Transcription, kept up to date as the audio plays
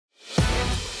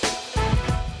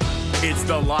It's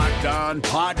the Locked On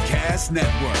Podcast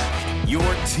Network, your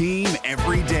team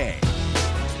every day.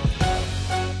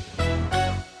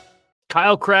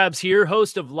 Kyle Krabs here,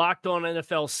 host of Locked On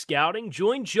NFL Scouting.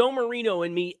 Join Joe Marino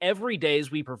and me every day as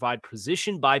we provide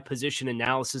position-by-position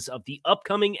analysis of the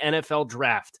upcoming NFL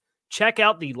Draft. Check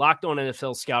out the Locked On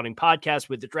NFL Scouting podcast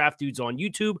with the Draft Dudes on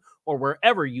YouTube or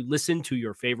wherever you listen to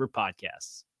your favorite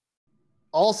podcasts.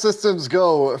 All systems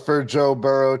go for Joe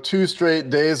Burrow. 2 straight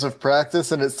days of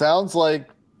practice, and it sounds like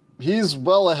he's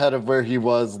well ahead of where he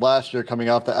was last year coming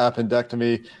off the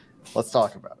appendectomy. Let's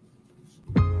talk about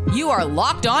it. You are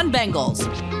Locked On Bengals,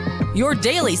 your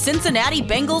daily Cincinnati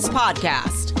Bengals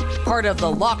podcast. Part of the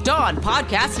Locked On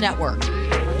Podcast Network,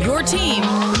 your team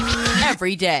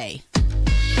every day.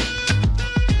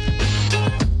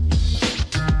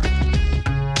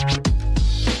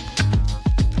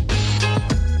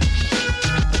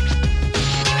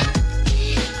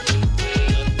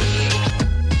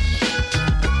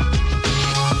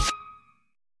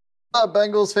 What's up,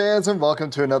 Bengals fans, and welcome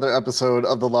to another episode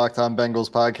of the Locked On Bengals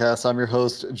podcast. I'm your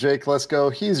host, Jake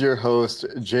Lesko. He's your host,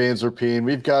 James Rapien.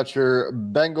 We've got your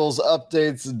Bengals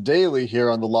updates daily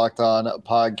here on the Locked On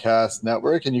Podcast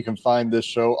Network, and you can find this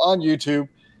show on YouTube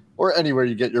or anywhere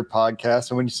you get your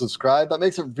podcasts. And when you subscribe, that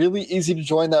makes it really easy to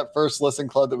join that first listen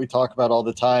club that we talk about all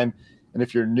the time. And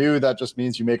if you're new, that just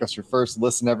means you make us your first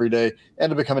listen every day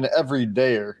and to become an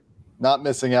everydayer, not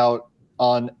missing out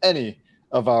on any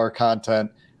of our content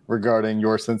regarding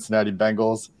your Cincinnati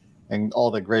Bengals and all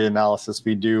the great analysis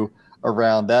we do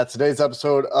around that. Today's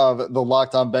episode of the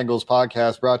Locked On Bengals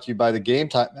podcast brought to you by the Game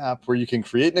Time app, where you can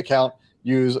create an account,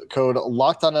 use code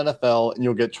LOCKEDONNFL, and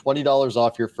you'll get $20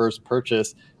 off your first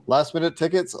purchase. Last minute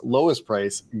tickets, lowest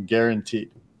price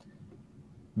guaranteed.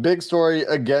 Big story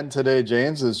again today,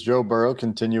 James, is Joe Burrow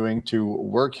continuing to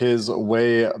work his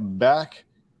way back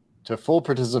to full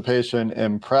participation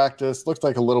in practice. Looks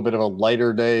like a little bit of a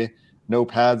lighter day. No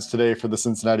pads today for the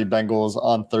Cincinnati Bengals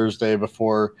on Thursday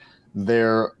before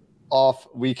their off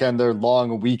weekend, their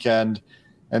long weekend,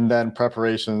 and then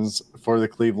preparations for the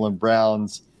Cleveland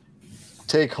Browns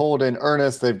take hold in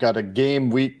earnest. They've got a game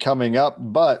week coming up,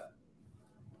 but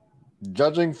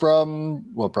judging from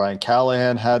what Brian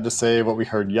Callahan had to say, what we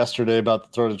heard yesterday about the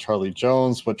throw to Charlie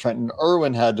Jones, what Trenton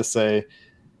Irwin had to say, it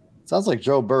sounds like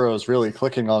Joe Burrow is really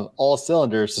clicking on all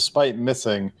cylinders despite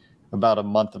missing about a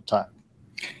month of time.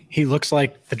 He looks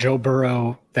like the Joe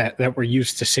Burrow that we're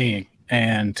used to seeing,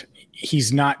 and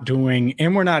he's not doing,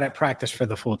 and we're not at practice for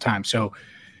the full time. So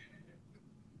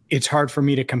it's hard for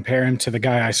me to compare him to the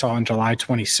guy I saw on July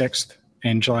 26th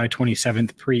and July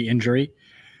 27th pre-injury.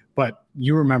 But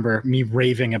you remember me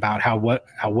raving about how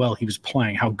well he was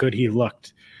playing, how good he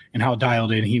looked, and how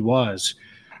dialed in he was.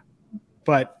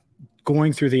 But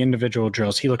going through the individual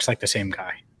drills, he looks like the same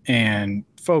guy, and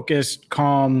focused,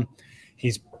 calm.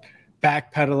 He's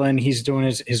backpedaling, he's doing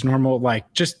his normal,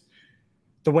 like, just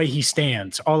the way he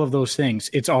stands, all of those things.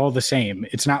 It's all the same.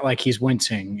 It's not like he's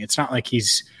wincing. It's not like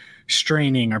he's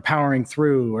straining or powering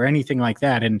through or anything like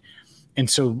that. And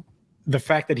so the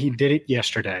fact that he did it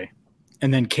yesterday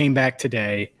and then came back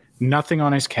today, nothing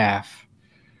on his calf,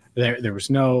 there was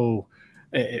no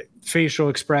facial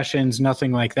expressions,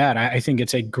 nothing like that. I think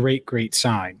it's a great, great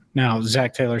sign. Now,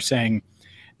 Zach Taylor saying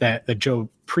that Joe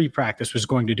pre-practice was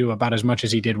going to do about as much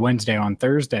as he did Wednesday on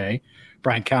Thursday.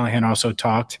 Brian Callahan also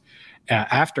talked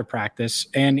after practice,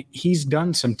 and he's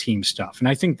done some team stuff. And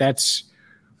I think that's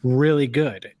really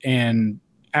good. And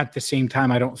at the same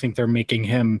time, I don't think they're making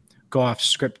him go off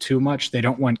script too much. They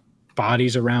don't want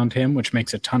bodies around him, which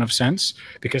makes a ton of sense,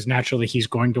 because naturally he's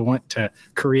going to want to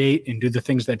create and do the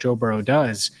things that Joe Burrow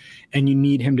does. And you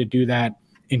need him to do that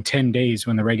in 10 days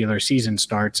when the regular season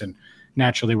starts. And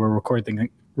naturally we're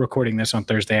recording this on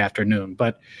Thursday afternoon.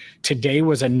 But today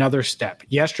was another step.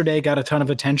 Yesterday got a ton of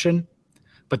attention,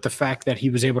 but the fact that he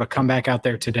was able to come back out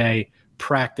there today,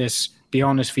 practice, be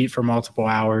on his feet for multiple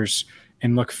hours,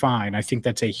 and look fine, I think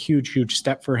that's a huge, huge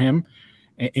step for him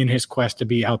in his quest to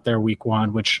be out there week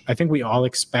one, which I think we all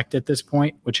expect at this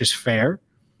point, which is fair.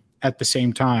 At the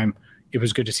same time, it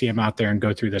was good to see him out there and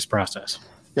go through this process.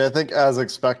 Yeah, I think as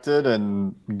expected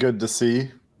and good to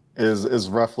see is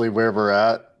roughly where we're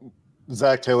at.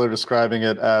 Zach Taylor describing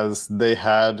it as they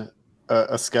had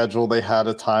a schedule, they had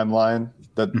a timeline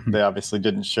that they obviously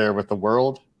didn't share with the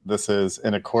world. This is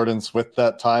in accordance with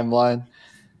that timeline.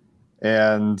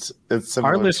 And it's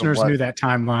similar. Our listeners knew that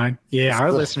timeline. Yeah,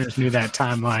 our listeners knew that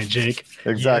timeline, Jake.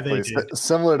 Exactly. Yeah,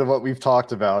 similar to what we've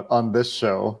talked about on this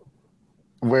show,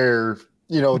 where,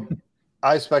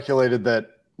 I speculated that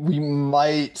we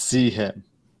might see him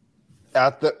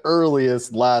at the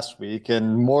earliest last week,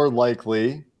 and more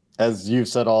likely as you've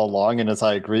said all along, and as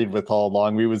I agreed with all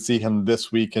along, we would see him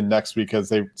this week and next week as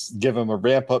they give him a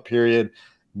ramp-up period,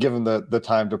 give him the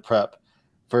time to prep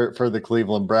for the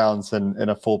Cleveland Browns in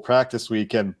a full practice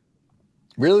week. And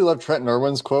really love Trenton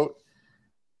Irwin's quote.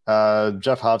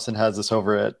 Jeff Hobson has this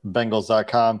over at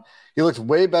Bengals.com. He looked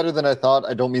way better than I thought.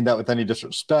 I don't mean that with any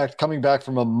disrespect. Coming back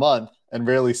from a month and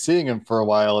rarely seeing him for a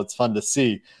while, it's fun to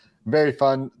see. Very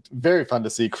fun to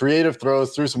see. Creative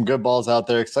throws, threw some good balls out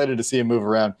there. Excited to see him move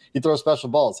around. He throws special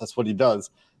balls. That's what he does.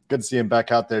 Good to see him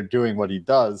back out there doing what he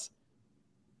does.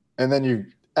 And then you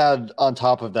add on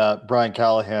top of that, Brian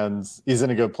Callahan's, he's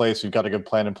in a good place. We've got a good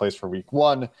plan in place for week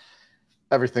one.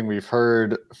 Everything we've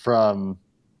heard from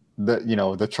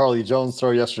the Charlie Jones throw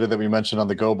yesterday that we mentioned on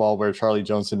the go ball where Charlie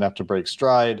Jones didn't have to break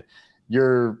stride.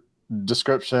 Your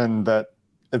description that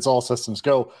it's all systems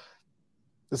go.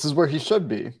 This is where he should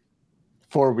be.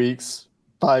 4 weeks,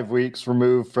 5 weeks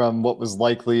removed from what was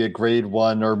likely a grade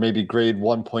 1 or maybe grade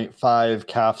 1.5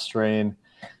 calf strain,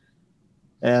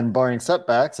 and barring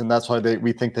setbacks, and that's why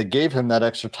we think they gave him that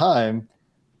extra time,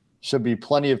 should be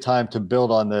plenty of time to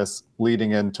build on this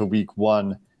leading into week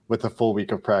 1 with a full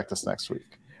week of practice next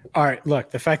week. All right,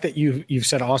 look, the fact that you've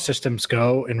said all systems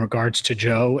go in regards to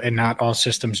Joe and not all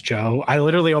systems Joe, I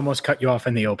literally almost cut you off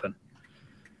in the open.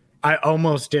 I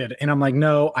almost did. And I'm like,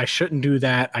 no, I shouldn't do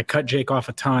that. I cut Jake off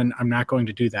a ton. I'm not going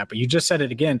to do that. But you just said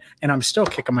it again, and I'm still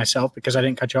kicking myself because I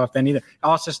didn't cut you off then either.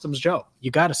 All systems Joe.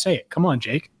 You got to say it. Come on,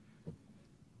 Jake.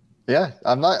 Yeah,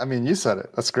 you said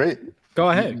it. That's great. Go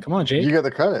ahead. Come on, Jake. You get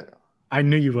the credit. I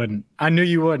knew you wouldn't.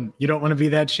 You don't want to be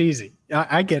that cheesy.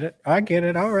 I get it. All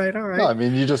right. No,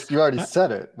 you already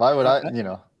said it. Why would I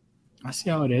see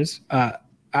how it is.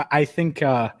 I think,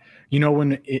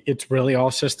 when it's really all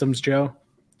systems Joe,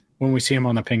 when we see him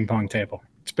on the ping pong table.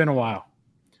 It's been a while.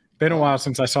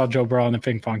 Since I saw Joe Burrow on the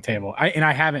ping pong table.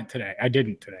 I haven't today. I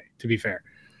didn't today, to be fair.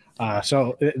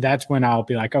 So that's when I'll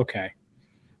be like, okay,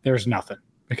 there's nothing.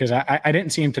 Because I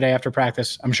didn't see him today after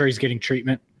practice. I'm sure he's getting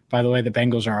treatment. By the way, the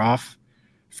Bengals are off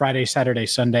Friday, Saturday,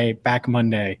 Sunday, back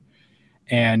Monday.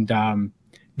 And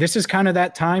this is kind of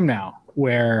that time now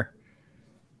where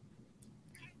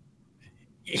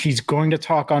he's going to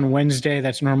talk on Wednesday.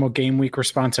 That's normal game week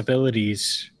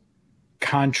responsibilities.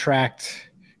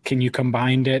 Contract, can you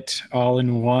combine it all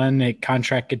in one? A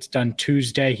contract gets done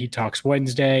Tuesday. He talks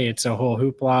Wednesday. It's a whole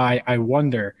hoopla. I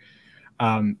wonder.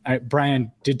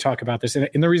 Brian did talk about this.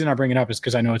 And the reason I bring it up is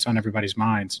because I know it's on everybody's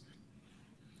minds.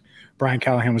 Brian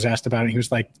Callahan was asked about it. He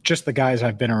was like, just the guys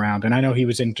I've been around. And I know he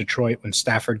was in Detroit when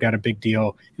Stafford got a big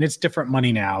deal. And it's different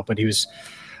money now, but he was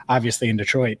obviously in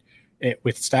Detroit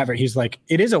with Stafford. He's like,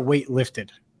 it is a weight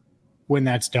lifted when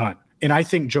that's done. And I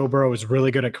think Joe Burrow is really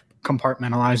good at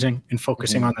compartmentalizing and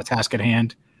focusing on the task at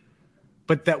hand.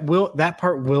 But that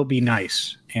part will be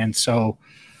nice. And so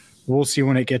we'll see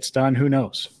when it gets done. Who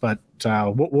knows? But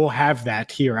we'll have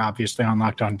that here, obviously, on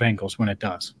Locked On Bengals when it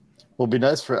does. Will be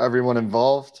nice for everyone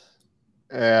involved.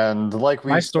 And like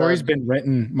my story's been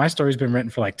written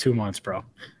for like 2 months, bro.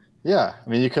 Yeah.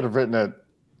 You could have written it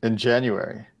in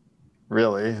January.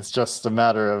 Really. It's just a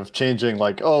matter of changing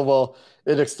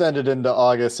it extended into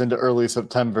August, into early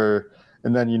September.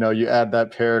 And then, you add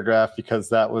that paragraph because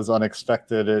that was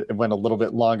unexpected. It went a little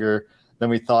bit longer than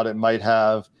we thought it might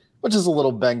have, which is a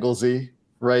little Bengalsy,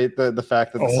 right? The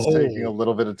fact that this is taking a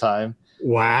little bit of time.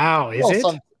 Wow. Is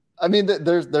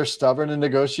it? They're stubborn in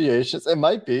negotiations. It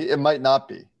might be. It might not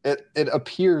be. It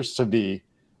appears to be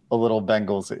a little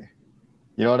Bengalsy.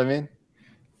 You know what I mean?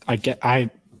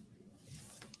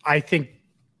 I think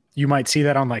you might see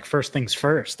that on First Things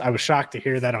First. I was shocked to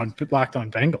hear that on Locked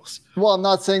On Bengals. Well, I'm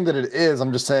not saying that it is.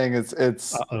 I'm just saying it's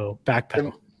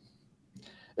backpedal.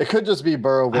 It could just be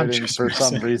Burrow waiting for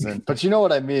some reason. But you know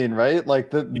what I mean, right?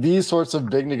 These sorts of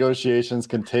big negotiations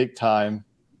can take time.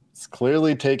 It's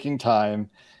clearly taking time.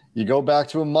 You go back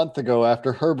to a month ago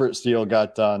after Herbert's deal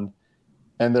got done,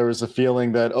 and there was a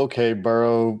feeling that, okay,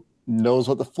 Burrow knows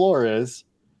what the floor is.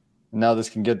 And now this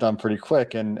can get done pretty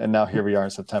quick, and now here we are in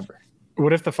September.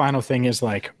 What if the final thing is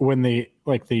when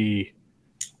the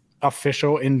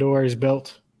official indoor is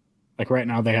built? Right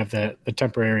now they have the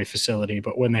temporary facility,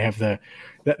 but when they have that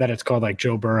it's called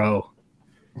Joe Burrow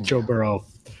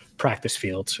practice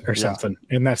fields or something,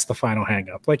 and that's the final hang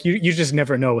up. You just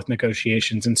never know with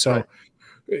negotiations. And so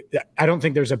I don't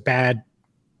think there's a bad,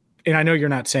 and I know you're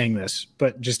not saying this,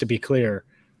 but just to be clear,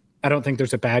 I don't think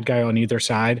there's a bad guy on either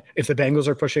side. If the Bengals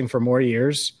are pushing for more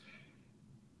years,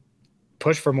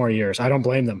 push for more years. I don't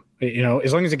blame them.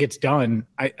 As long as it gets done,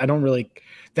 I don't really,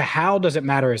 the how doesn't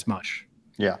matter as much.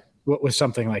 Yeah. With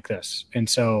something like this. And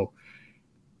so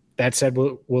that said,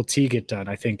 will T get done?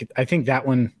 I think that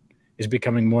one is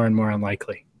becoming more and more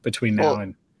unlikely between now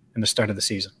and in the start of the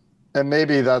season. And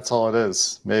maybe that's all it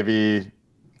is. Maybe,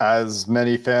 as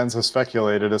many fans have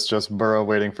speculated, it's just Burrow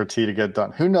waiting for T to get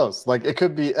done. Who knows? Like, it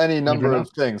could be any number of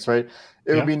things, right?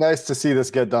 It would be nice to see this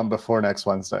get done before next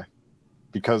Wednesday,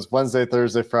 because Wednesday,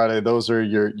 Thursday, Friday, those are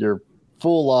your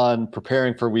full on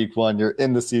preparing for week one. You're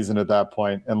in the season at that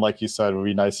point. And like you said, it would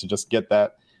be nice to just get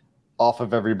that off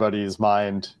of everybody's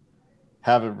mind,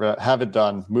 have it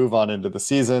done, move on into the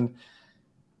season.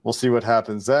 We'll see what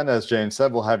happens then. As James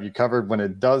said, we'll have you covered when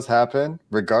it does happen,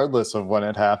 regardless of when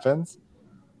it happens.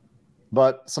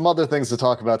 But some other things to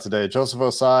talk about today. Joseph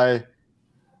Ossai,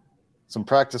 some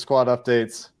practice squad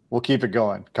updates. We'll keep it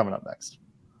going. Coming up next.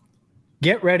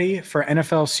 Get ready for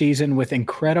NFL season with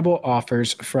incredible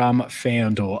offers from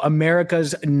FanDuel,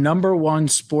 America's #1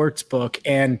 sports book.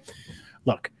 And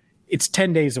look, it's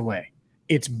 10 days away.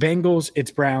 It's Bengals,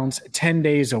 it's Browns, 10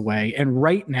 days away. And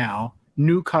right now,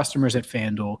 new customers at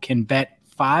FanDuel can bet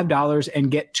 $5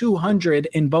 and get $200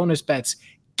 in bonus bets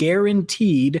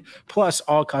guaranteed. Plus,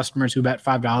 all customers who bet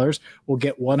 $5 will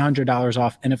get $100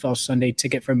 off NFL Sunday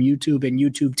Ticket from YouTube and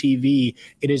YouTube TV.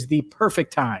 It is the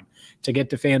perfect time to get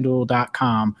to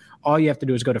FanDuel.com. All you have to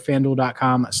do is go to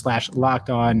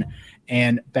FanDuel.com/lockedon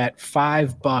and bet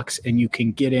 $5, and you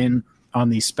can get in on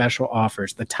these special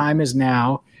offers. The time is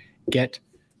now. Get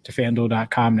to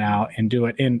FanDuel.com now and do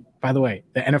it. And by the way,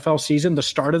 the NFL season, the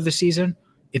start of the season,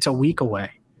 it's a week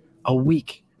away. A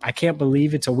week. I can't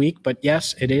believe it's a week, but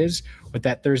yes, it is. With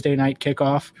that Thursday night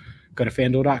kickoff, go to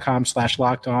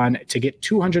FanDuel.com/lockedon to get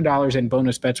 $200 in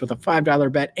bonus bets with a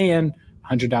 $5 bet and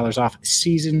 $100 off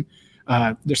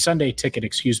the Sunday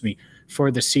Ticket,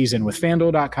 for the season with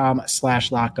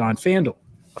FanDuel.com/lockedon. FanDuel,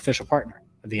 official partner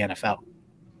of the NFL.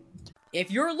 If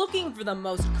you're looking for the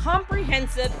most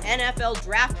comprehensive NFL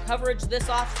draft coverage this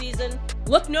offseason,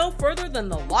 look no further than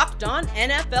the Locked On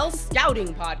NFL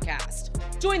Scouting Podcast.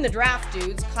 Join the draft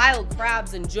dudes, Kyle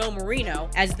Krabs and Joe Marino,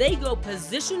 as they go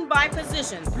position by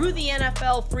position through the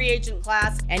NFL free agent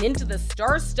class and into the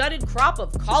star-studded crop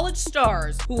of college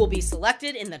stars who will be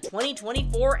selected in the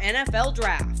 2024 NFL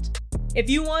Draft. If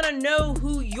you want to know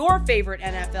who your favorite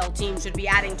NFL team should be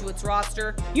adding to its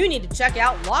roster, you need to check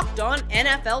out Locked On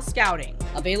NFL Scouting,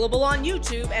 available on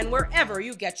YouTube and wherever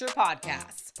you get your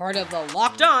podcasts. Part of the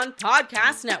Locked On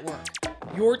Podcast Network,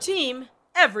 your team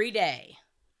every day.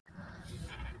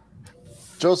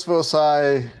 Joseph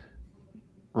Ossai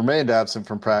remained absent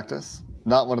from practice.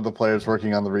 Not one of the players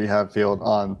working on the rehab field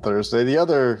on Thursday. The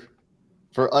other,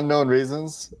 for unknown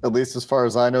reasons, at least as far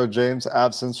as I know, James,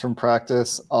 absence from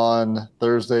practice on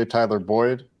Thursday, Tyler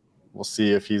Boyd. We'll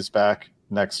see if he's back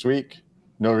next week.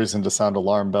 No reason to sound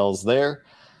alarm bells there.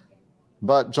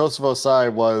 But Joseph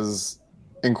Ossai was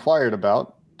inquired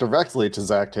about directly to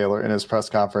Zach Taylor in his press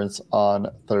conference on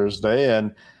Thursday,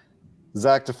 and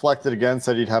Zach deflected again,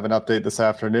 said he'd have an update this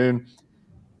afternoon.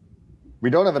 We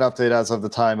don't have an update as of the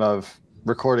time of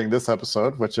recording this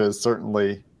episode, which is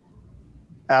certainly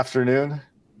afternoon,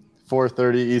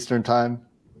 4:30 Eastern time.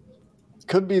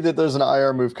 Could be that there's an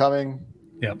IR move coming.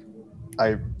 Yep.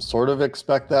 I sort of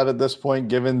expect that at this point,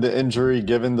 given the injury,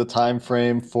 given the time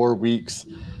frame, 4 weeks,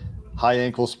 high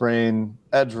ankle sprain,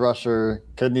 edge rusher,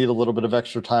 could need a little bit of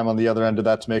extra time on the other end of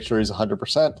that to make sure he's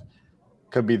 100%.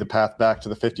 Could be the path back to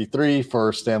the 53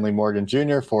 for Stanley Morgan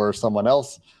Jr., for someone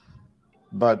else.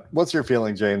 But what's your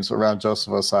feeling, James, around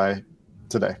Joseph Ossai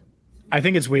today? I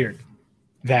think it's weird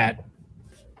that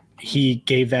he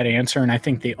gave that answer, and I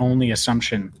think the only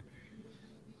assumption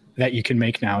that you can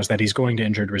make now is that he's going to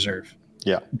injured reserve.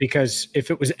 Yeah. Because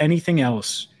if it was anything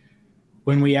else,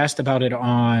 when we asked about it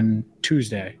on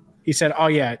Tuesday, he said, oh,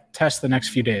 yeah, test the next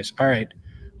few days. All right.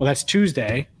 Well, that's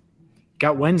Tuesday.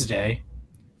 Got Wednesday.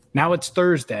 Now it's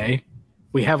Thursday.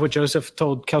 We have what Joseph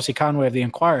told Kelsey Conway of the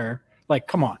Inquirer. Like,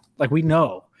 come on. Like, we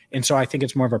know. And so I think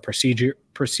it's more of a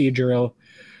procedural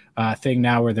thing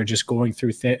now where they're just going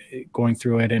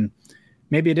through it. And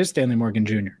maybe it is Stanley Morgan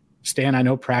Jr. Stan, I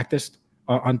know, practiced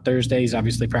on Thursday. He's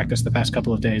obviously practiced the past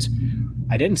couple of days.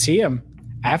 I didn't see him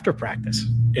after practice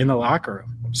in the locker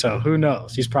room. So who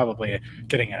knows? He's probably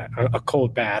getting a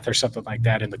cold bath or something like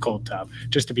that in the cold tub,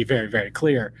 just to be very, very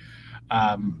clear.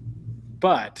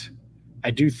 But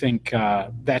I do think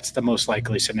that's the most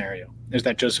likely scenario, is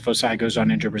that Joseph Ossai goes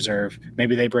on injured reserve.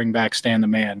 Maybe they bring back Stan the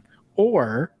Man.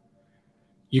 Or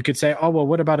you could say, oh, well,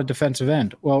 what about a defensive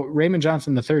end? Well, Raymond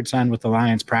Johnson III signed with the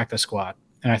Lions practice squad.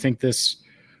 And I think this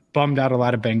bummed out a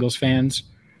lot of Bengals fans.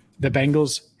 The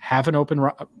Bengals have an open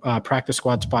practice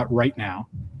squad spot right now.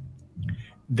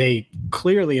 They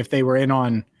clearly, if they were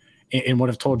in would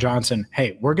have told Johnson,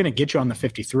 hey, we're going to get you on the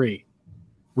 53.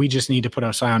 We just need to put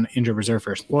Ossai on injured reserve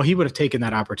first. Well, he would have taken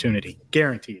that opportunity,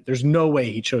 guaranteed. There's no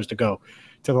way he chose to go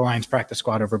to the Lions practice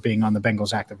squad over being on the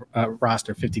Bengals active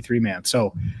roster 53-man.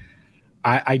 So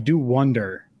I do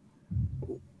wonder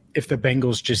if the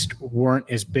Bengals just weren't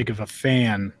as big of a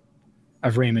fan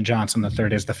of Raymond Johnson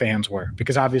III as the fans were,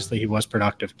 because obviously he was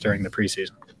productive during the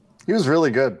preseason. He was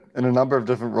really good in a number of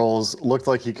different roles. Looked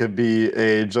like he could be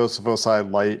a Joseph Ossai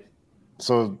light.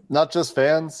 So not just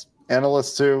fans,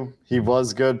 analysts too. He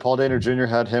was good. Paul Dehner Jr.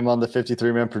 had him on the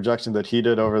 53-man projection that he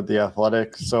did over at The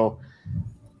Athletic. So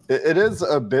it is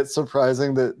a bit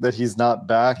surprising that he's not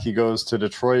back. He goes to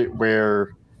Detroit,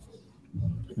 where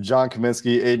John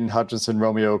Kaminsky, Aiden Hutchinson,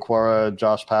 Romeo Okwara,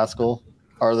 Josh Paschal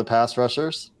are the pass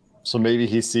rushers. So maybe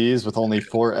he sees, with only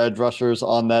 4 edge rushers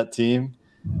on that team,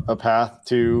 a path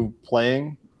to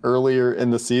playing earlier in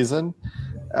the season.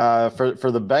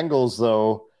 For the Bengals,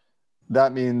 though,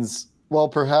 that means, well,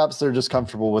 perhaps they're just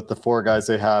comfortable with the 4 guys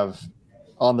they have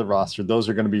on the roster. Those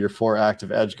are going to be your 4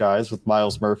 active edge guys, with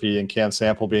Miles Murphy and Cam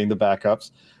Sample being the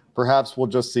backups. Perhaps we'll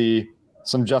just see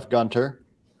some Jeff Gunter.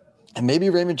 And maybe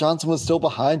Raymond Johnson was still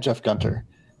behind Jeff Gunter,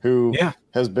 who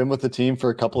has been with the team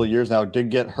for a couple of years now, did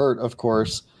get hurt, of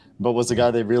course, but was the guy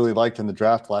they really liked in the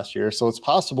draft last year. So it's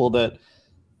possible that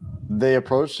they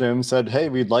approached him, said, hey,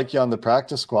 we'd like you on the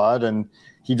practice squad. And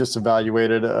he just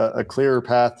evaluated a clearer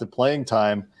path to playing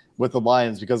time with the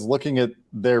Lions, because looking at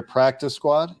their practice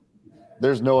squad,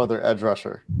 there's no other edge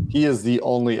rusher. He is the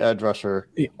only edge rusher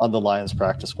on the Lions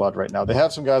practice squad right now. They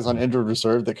have some guys on injured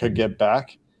reserve that could get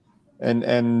back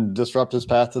and disrupt his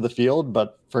path to the field.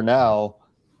 But for now,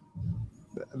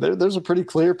 there's a pretty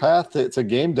clear path to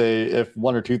game day if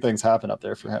 1 or 2 things happen up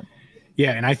there for him.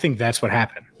 Yeah, and I think that's what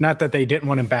happened. Not that they didn't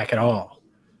want him back at all,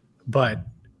 but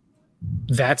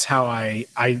that's how I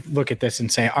look at this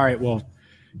and say, all right, well,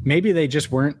 maybe they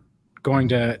just weren't going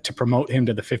to promote him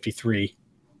to the 53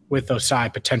 with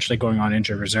Ossai potentially going on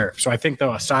injured reserve. So I think the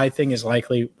Ossai thing is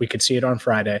likely. We could see it on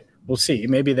Friday. We'll see.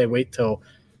 Maybe they wait till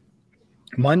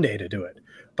Monday to do it,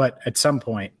 but at some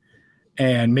point,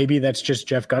 and maybe that's just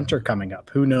Jeff Gunter coming up.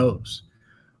 Who knows?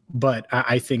 But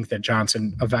I think that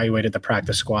Johnson evaluated the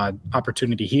practice squad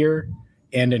opportunity here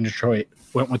and in Detroit,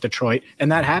 went with Detroit, and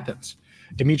that happens.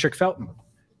 Demetric Felton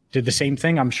did the same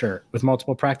thing, I'm sure, with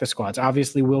multiple practice squads.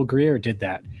 Obviously, Will Grier did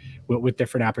that with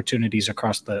different opportunities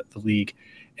across the league.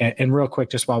 And real quick,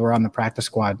 just while we're on the practice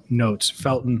squad notes,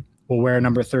 Felton will wear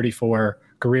number 34,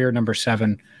 Grier number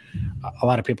 7. A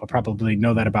lot of people probably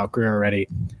know that about Grier already.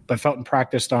 But Felton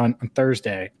practiced on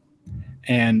Thursday.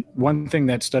 And one thing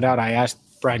that stood out, I asked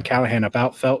Brian Callahan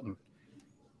about Felton.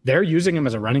 They're using him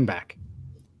as a running back.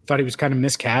 Thought he was kind of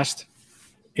miscast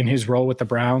in his role with the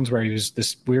Browns, where he was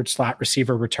this weird slot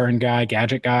receiver, return guy,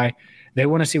 gadget guy. They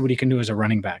want to see what he can do as a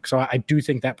running back. So I do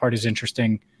think that part is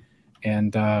interesting,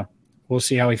 and we'll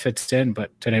see how he fits in.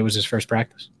 But today was his first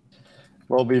practice.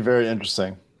 Well, it'll be very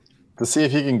interesting to see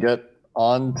if he can get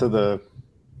onto the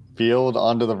field,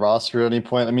 onto the roster at any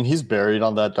point. I mean, he's buried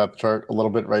on that depth chart a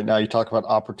little bit right now. You talk about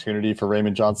opportunity for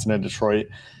Raymond Johnson in Detroit.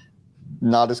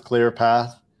 Not as clear a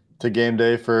path to game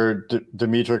day for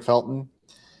Demetric Felton.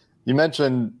 You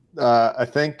mentioned, I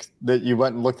think that you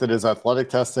went and looked at his athletic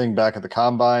testing back at the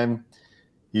combine.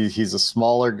 He's a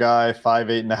smaller guy,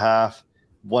 5'8.5",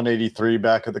 183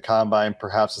 back at the combine.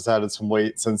 Perhaps has added some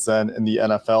weight since then in the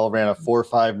NFL. Ran a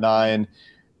 4.59.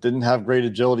 Didn't have great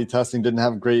agility testing. Didn't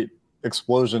have great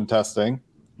explosion testing,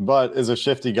 but is a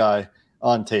shifty guy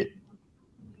on tape.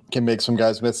 Can make some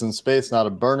guys miss in space. Not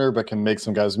a burner, but can make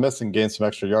some guys miss and gain some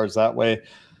extra yards that way.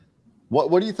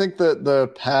 What do you think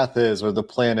the path is, or the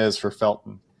plan is for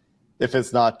Felton? If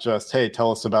it's not just, hey,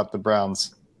 tell us about the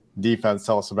Browns defense,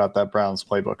 tell us about that Browns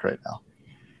playbook right now.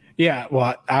 Yeah,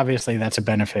 well, obviously that's a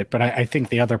benefit, but I think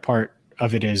the other part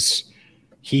of it is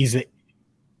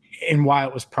and why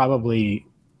it was probably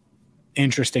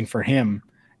interesting for him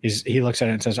is he looks at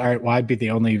it and says, all right, well, I'd be the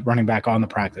only running back on the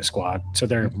practice squad. So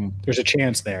there's a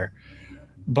chance there.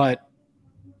 But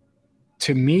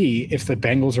to me, if the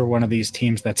Bengals are one of these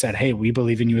teams that said, hey, we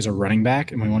believe in you as a running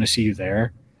back and we want to see you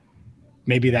there,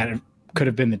 maybe that could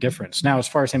have been the difference. Now, as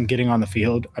far as him getting on the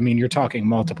field, I mean, you're talking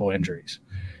multiple injuries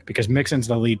because Mixon's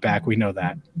the lead back. We know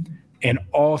that. And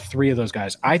all 3 of those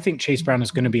guys, I think Chase Brown is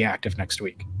going to be active next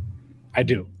week. I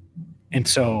do. And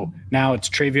so now it's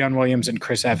Travion Williams and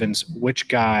Chris Evans. Which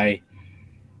guy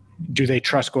do they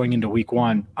trust going into week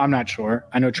 1? I'm not sure.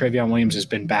 I know Travion Williams has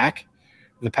been back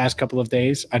the past couple of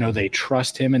days. I know they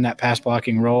trust him in that pass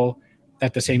blocking role.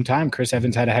 At the same time, Chris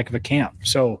Evans had a heck of a camp.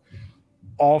 So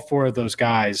all 4 of those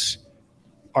guys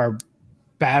are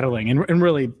battling. And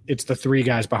really, it's the 3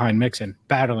 guys behind Mixon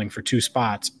battling for 2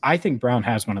 spots. I think Brown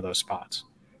has one of those spots.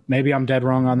 Maybe I'm dead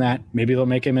wrong on that. Maybe they'll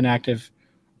make him inactive.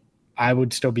 I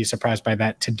would still be surprised by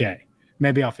that today.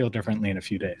 maybe I'll feel differently in a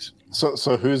few days. So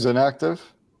who's inactive?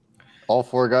 All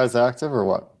 4 guys active or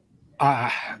what?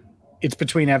 It's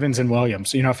between Evans and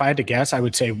Williams. If I had to guess, I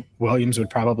would say Williams would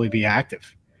probably be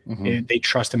active. Mm-hmm. They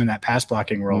trust him in that pass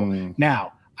blocking role.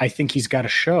 Now, I think he's got to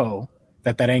show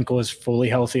that ankle is fully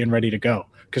healthy and ready to go.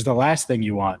 Because the last thing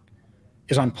you want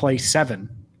is on play 7,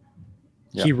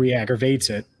 he re-aggravates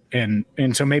it. And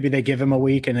so maybe they give him a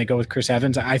week and they go with Chris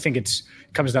Evans. I think it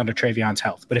comes down to Trayvion's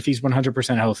health. But if he's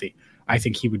 100% healthy, I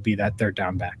think he would be that third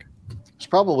down back. There's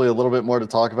probably a little bit more to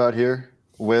talk about here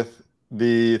with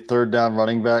the third down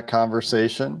running back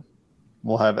conversation.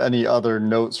 We'll have any other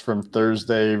notes from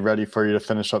Thursday ready for you to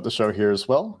finish up the show here as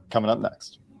well, coming up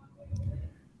next.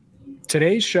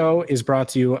 Today's show is brought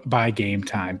to you by Game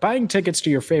Time. Buying tickets to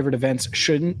your favorite events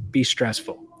shouldn't be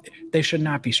stressful. They should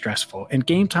not be stressful. And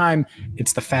Game Time,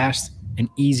 it's the fast and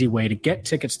easy way to get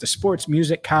tickets to sports,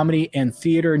 music, comedy, and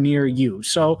theater near you.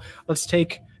 So let's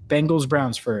take Bengals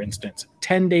Browns, for instance,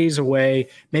 10 days away.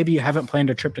 Maybe you haven't planned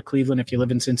a trip to Cleveland if you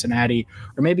live in Cincinnati,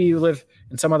 or maybe you live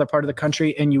in some other part of the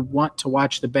country and you want to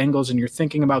watch the Bengals and you're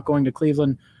thinking about going to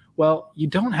Cleveland. Well, you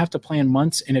don't have to plan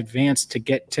months in advance to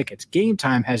get tickets. Game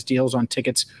Time has deals on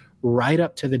tickets right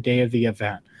up to the day of the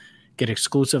event. Get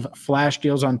exclusive flash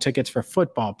deals on tickets for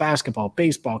football, basketball,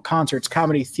 baseball, concerts,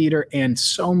 comedy, theater, and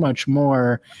so much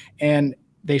more. And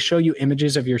they show you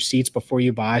images of your seats before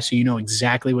you buy, so you know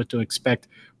exactly what to expect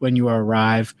when you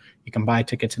arrive. You can buy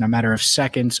tickets in a matter of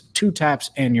seconds, 2 taps,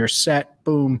 and you're set.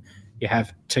 Boom, you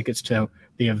have tickets to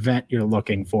the event you're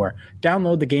looking for.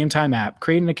 Download the Game Time app,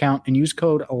 create an account, and use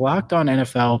code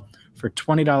LOCKEDONNFL for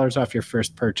 $20 off your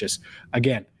first purchase.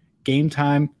 Again, Game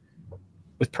Time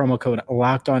with promo code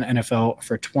LOCKEDONNFL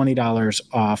for $20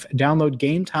 off. Download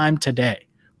Game Time today.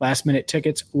 Last minute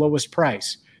tickets, lowest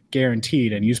price,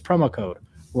 guaranteed, and use promo code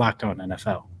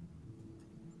LOCKEDONNFL.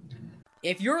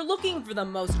 If you're looking for the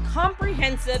most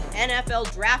comprehensive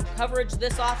NFL draft coverage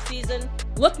this offseason,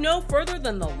 look no further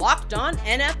than the Locked On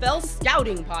NFL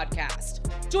Scouting Podcast.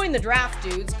 Join the draft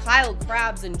dudes, Kyle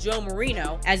Krabs and Joe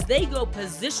Marino, as they go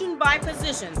position by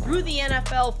position through the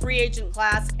NFL free agent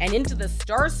class and into the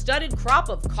star-studded crop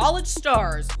of college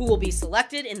stars who will be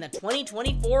selected in the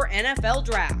 2024 NFL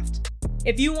Draft.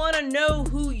 If you want to know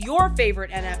who your favorite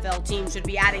NFL team should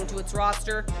be adding to its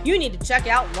roster, you need to check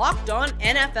out Locked On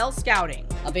NFL Scouting,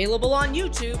 available on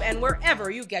YouTube and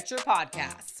wherever you get your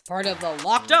podcasts. Part of the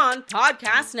Locked On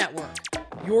Podcast Network,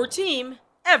 your team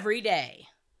every day.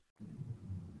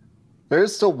 There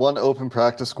is still one open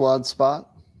practice squad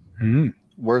spot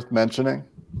worth mentioning.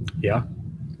 Yeah.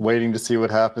 Waiting to see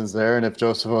what happens there. And if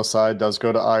Joseph Ossai does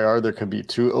go to IR, there could be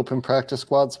 2 open practice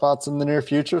squad spots in the near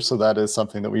future. So that is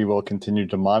something that we will continue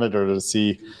to monitor to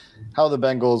see how the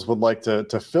Bengals would like to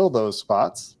fill those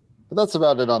spots. But that's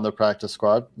about it on the practice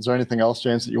squad. Is there anything else,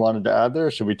 James, that you wanted to add there?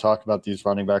 Or should we talk about these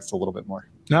running backs a little bit more?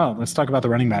 No, let's talk about the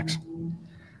running backs.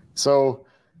 So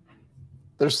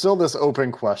there's still this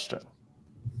open question.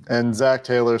 And Zach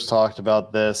Taylor's talked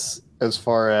about this as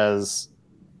far as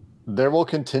there will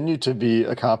continue to be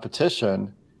a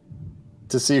competition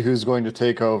to see who's going to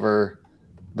take over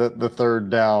the third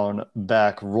down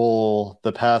back role,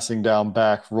 the passing down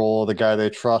back role, the guy they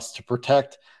trust to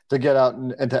protect, to get out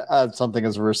and to add something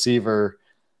as a receiver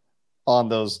on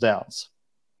those downs.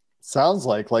 Sounds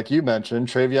like you mentioned,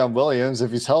 Trayveon Williams,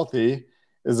 if he's healthy,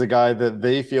 is a guy that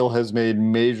they feel has made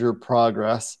major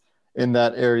progress in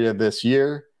that area this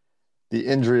year. The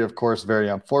injury, of course, very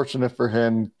unfortunate for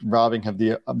him, robbing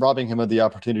him of the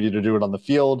opportunity to do it on the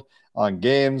field, on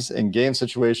games, in game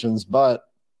situations. But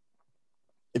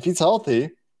if he's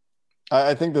healthy,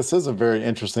 I think this is a very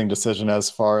interesting decision as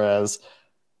far as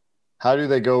how do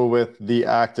they go with the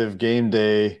active game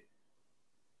day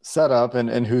setup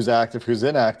and who's active, who's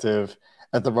inactive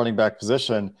at the running back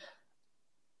position.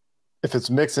 If it's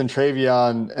Mixon,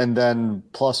 Trayveon, and then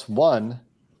 +1,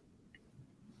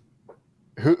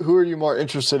 who are you more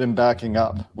interested in backing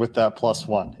up with that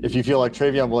 +1? If you feel like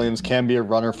Trayveon Williams can be a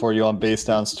runner for you on base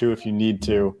downs too, if you need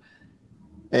to,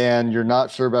 and you're not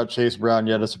sure about Chase Brown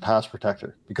yet as a pass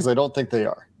protector, because I don't think they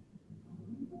are.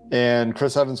 And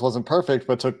Chris Evans wasn't perfect,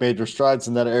 but took major strides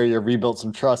in that area, rebuilt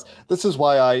some trust. This is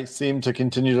why I seem to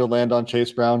continue to land on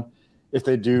Chase Brown if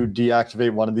they do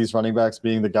deactivate one of these running backs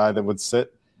being the guy that would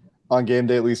sit on game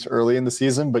day, at least early in the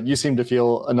season. But you seem to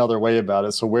feel another way about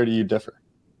it. So where do you differ?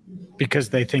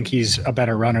 Because they think he's a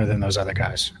better runner than those other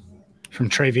guys from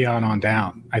Trayveon on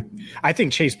down. I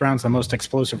think Chase Brown's the most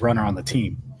explosive runner on the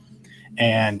team,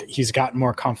 and he's gotten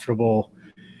more comfortable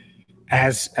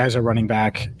as a running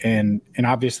back. And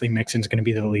obviously Mixon's going to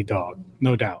be the lead dog,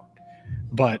 no doubt.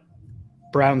 But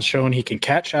Brown's shown he can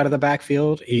catch out of the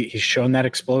backfield. He's shown that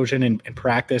explosion in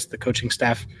practice. The coaching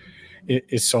staff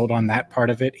is sold on that part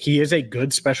of it. He is a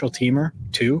good special teamer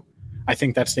too. I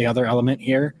think that's the other element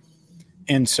here.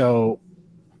 And so,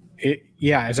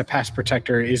 as a pass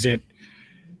protector, is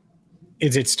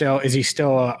he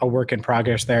still a work in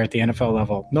progress there at the NFL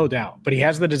level? No doubt. But he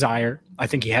has the desire. I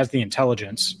think he has the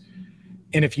intelligence.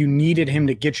 And if you needed him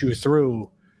to get you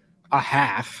through a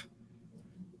half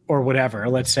or whatever,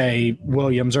 let's say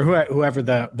Williams or whoever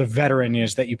the veteran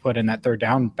is that you put in that third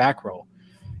down back row,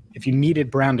 if you needed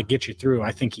Brown to get you through,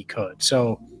 I think he could.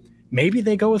 So maybe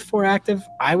they go with 4 active.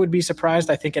 I would be surprised.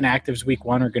 I think inactives week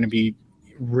 1 are going to be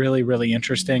really, really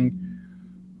interesting.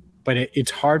 But it's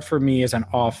hard for me as an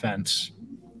offense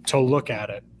to look at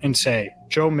it and say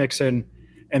Joe Mixon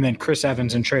and then Chris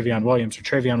Evans and Travion Williams, or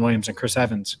Travion Williams and Chris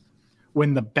Evans,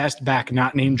 when the best back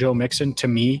not named Joe Mixon, to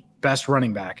me, best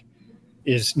running back,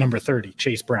 is number 30,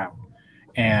 Chase Brown.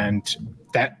 And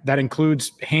that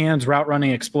includes hands, route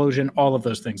running, explosion, all of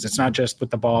those things. It's not just with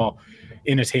the ball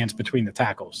in his hands between the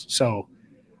tackles. So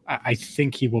I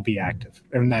think he will be active.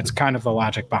 And that's kind of the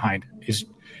logic behind it.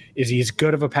 Is he as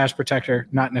good of a pass protector?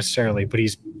 Not necessarily, but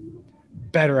he's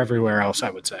better everywhere else, I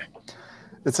would say.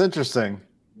 It's interesting.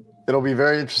 It'll be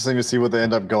very interesting to see what they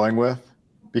end up going with,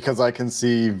 because I can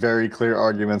see very clear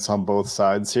arguments on both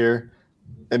sides here.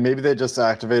 And maybe they just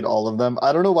activate all of them.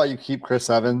 I don't know why you keep Chris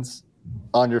Evans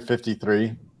on your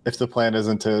 53 if the plan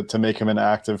isn't to make him an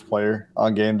active player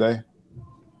on game day.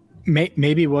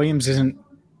 Maybe Williams isn't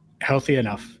healthy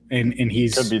enough, and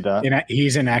he's could be that.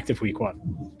 He's inactive week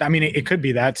 1. I mean, it could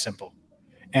be that simple.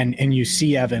 And you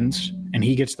see Evans, and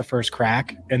he gets the first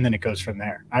crack, and then it goes from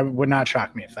there. I would not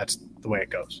shock me if that's the way it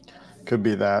goes. Could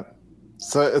be that.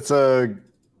 So it's a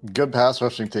good pass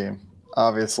rushing team,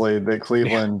 obviously, that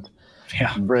Cleveland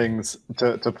brings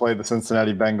to play the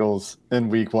Cincinnati Bengals in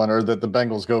week 1, or that the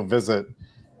Bengals go visit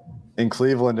in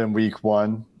Cleveland in week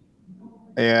 1.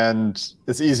 And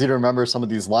it's easy to remember some of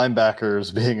these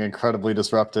linebackers being incredibly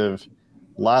disruptive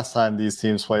last time these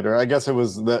teams played, or I guess it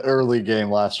was the early game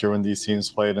last year when these teams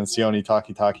played, and Sione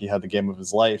Takitaki had the game of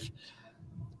his life.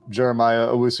 Jeremiah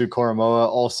Owusu-Koramoah,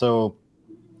 also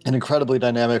an incredibly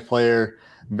dynamic player,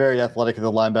 very athletic at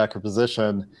the linebacker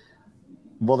position.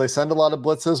 Will they send a lot of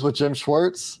blitzes with Jim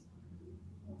Schwartz,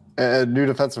 a new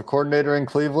defensive coordinator in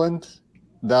Cleveland?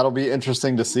 That'll be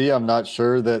interesting to see. I'm not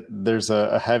sure that there's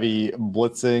a heavy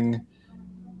blitzing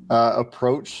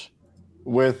approach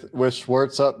with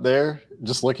Schwartz up there.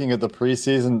 Just looking at the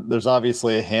preseason, there's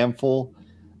obviously a handful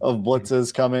of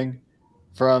blitzes coming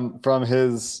from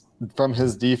his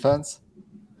defense.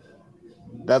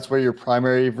 That's where your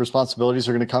primary responsibilities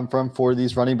are going to come from for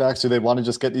these running backs. Do they want to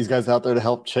just get these guys out there to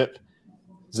help chip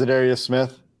Zadarius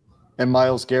Smith and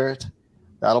Myles Garrett?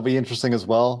 That'll be interesting as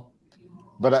well.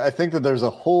 But I think that there's a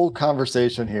whole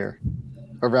conversation here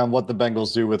around what the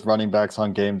Bengals do with running backs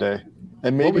on game day.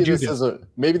 And maybe this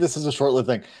is a short-lived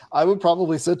thing. I would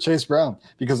probably sit Chase Brown,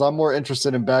 because I'm more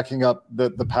interested in backing up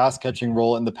the pass catching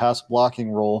role and the pass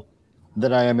blocking role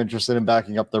than I am interested in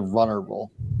backing up the runner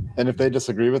role. And if they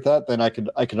disagree with that, then I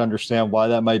could understand why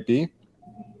that might be.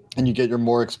 And you get your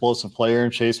more explosive player in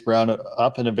Chase Brown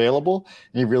up and available,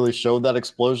 and he really showed that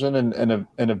explosion and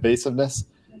evasiveness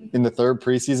in the third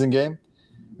preseason game.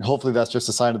 Hopefully that's just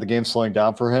a sign of the game slowing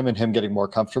down for him and him getting more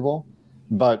comfortable.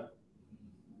 But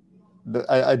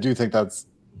I do think that's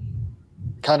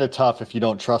kind of tough if you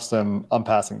don't trust him on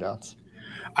passing downs.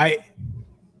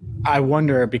 I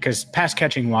wonder, because pass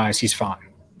catching wise, he's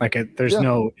fine. Like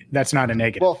that's not a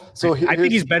negative. Well, so I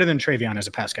think he's better than Travion as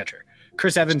a pass catcher.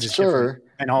 Chris Evans is sure,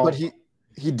 different. But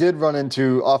he did run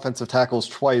into offensive tackles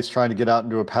twice trying to get out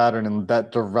into a pattern, and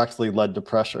that directly led to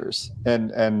pressures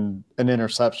and an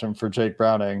interception for Jake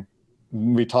Browning.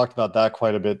 We talked about that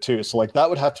quite a bit too. So that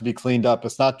would have to be cleaned up.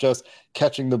 It's not just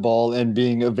catching the ball and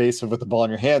being evasive with the ball in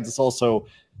your hands. It's also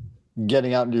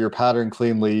getting out into your pattern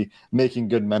cleanly, making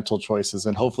good mental choices.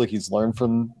 And hopefully he's learned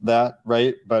from that,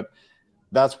 right? But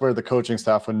that's where the coaching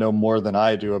staff would know more than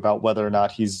I do about whether or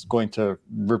not he's going to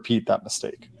repeat that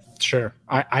mistake. Sure.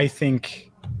 I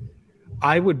think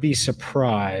I would be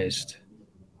surprised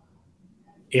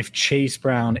if Chase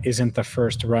Brown isn't the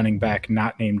first running back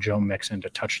not named Joe Mixon to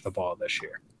touch the ball this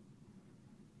year.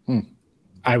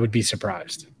 I would be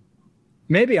surprised.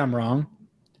 Maybe I'm wrong.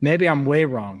 Maybe I'm way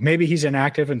wrong. Maybe he's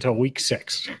inactive until week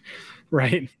 6,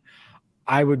 right?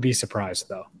 I would be surprised,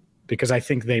 though, because I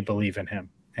think they believe in him.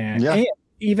 And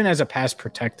even as a pass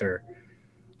protector,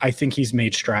 I think he's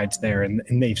made strides there, and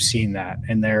they've seen that.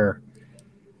 And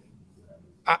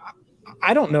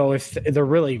I don't know if they're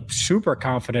really super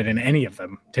confident in any of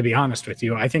them, to be honest with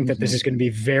you. I think that this is going to be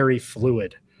very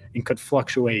fluid and could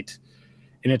fluctuate.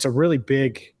 And it's a really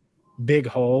big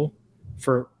hole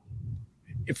for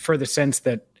the sense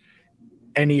that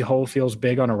any hole feels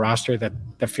big on a roster that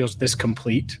feels this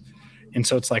complete. And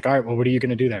so it's like, all right, well, what are you going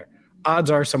to do there?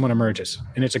 Odds are someone emerges,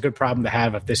 and it's a good problem to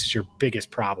have if this is your biggest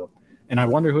problem. And I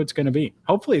wonder who it's going to be.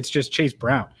 Hopefully it's just Chase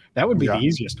Brown. That would be the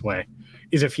easiest way,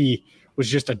 is if he was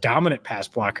just a dominant pass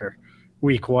blocker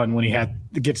week one when he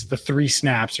gets the 3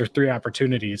 snaps or 3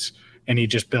 opportunities, and he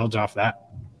just builds off that.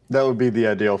 That would be the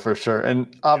ideal for sure.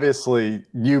 And obviously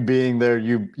you being there,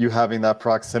 you having that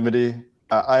proximity,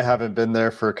 I haven't been there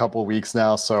for a couple of weeks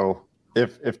now. So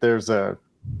if there's a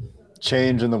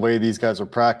change in the way these guys are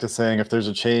practicing, if there's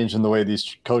a change in the way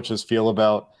these coaches feel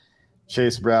about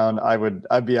Chase Brown,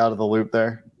 I'd be out of the loop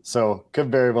there. So could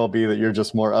very well be that you're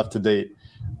just more up to date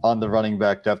on the running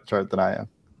back depth chart than I am.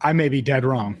 I may be dead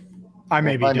wrong.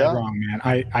 Wrong, man.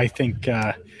 I think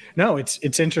no,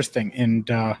 it's interesting,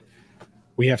 and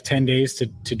we have 10 days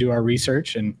to do our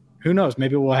research, and who knows?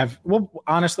 Maybe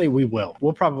honestly, we will.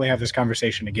 We'll probably have this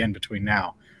conversation again between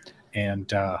now and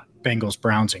Bengals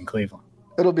Browns in Cleveland.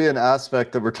 It'll be an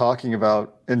aspect that we're talking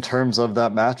about in terms of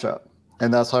that matchup,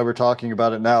 and that's why we're talking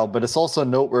about it now. But it's also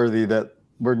noteworthy that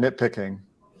we're nitpicking.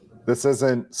 This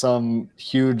isn't some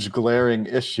huge glaring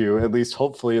issue. At least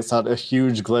hopefully it's not a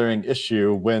huge glaring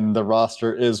issue when the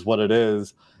roster is what it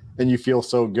is and you feel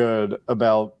so good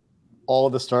about all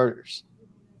the starters.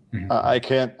 Mm-hmm.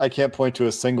 I can't point to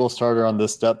a single starter on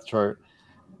this depth chart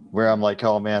where I'm like,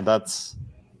 oh man, that's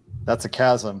a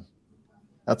chasm.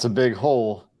 That's a big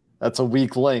hole. That's a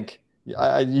weak link.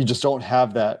 You just don't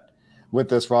have that with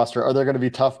this roster. Are there going to be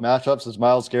tough matchups? Is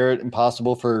Myles Garrett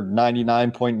impossible for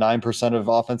 99.9% of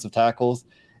offensive tackles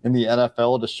in the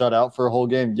NFL to shut out for a whole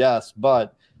game? Yes,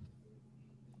 but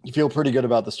you feel pretty good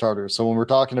about the starters. So when we're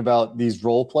talking about these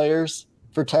role players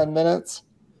for 10 minutes,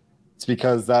 it's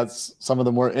because that's some of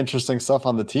the more interesting stuff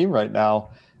on the team right now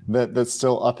that's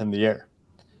still up in the air.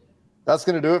 That's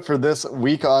going to do it for this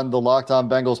week on the Locked On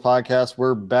Bengals podcast.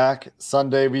 We're back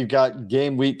Sunday. We've got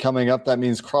game week coming up. That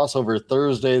means crossover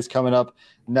Thursdays coming up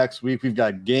next week. We've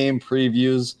got game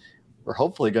previews. We're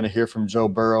hopefully going to hear from Joe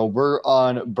Burrow. We're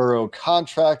on Burrow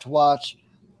contract watch.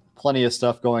 Plenty of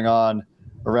stuff going on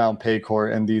around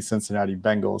Paycor and the Cincinnati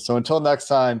Bengals. So until next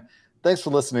time, thanks for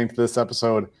listening to this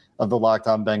episode of the Locked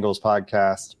On Bengals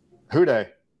podcast. Hooday,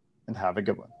 and have a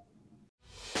good one.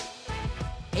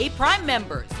 Hey, Prime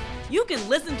members. You can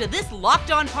listen to this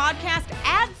Locked On podcast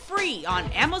ad-free on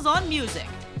Amazon Music.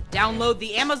 Download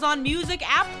the Amazon Music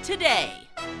app today.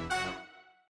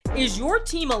 Is your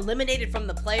team eliminated from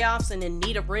the playoffs and in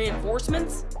need of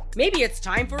reinforcements? Maybe it's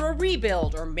time for a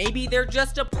rebuild, or maybe they're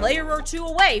just a player or two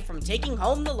away from taking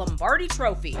home the Lombardi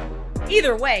Trophy.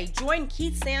 Either way, join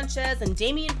Keith Sanchez and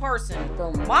Damian Parson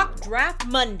for Mock Draft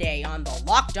Monday on the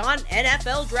Locked On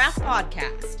NFL Draft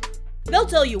Podcast. They'll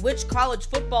tell you which college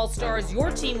football stars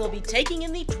your team will be taking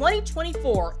in the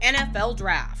 2024 NFL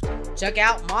Draft. Check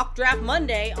out Mock Draft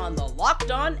Monday on the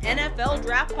Locked On NFL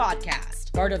Draft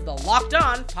Podcast, part of the Locked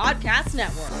On Podcast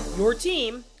Network. Your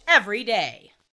team every day.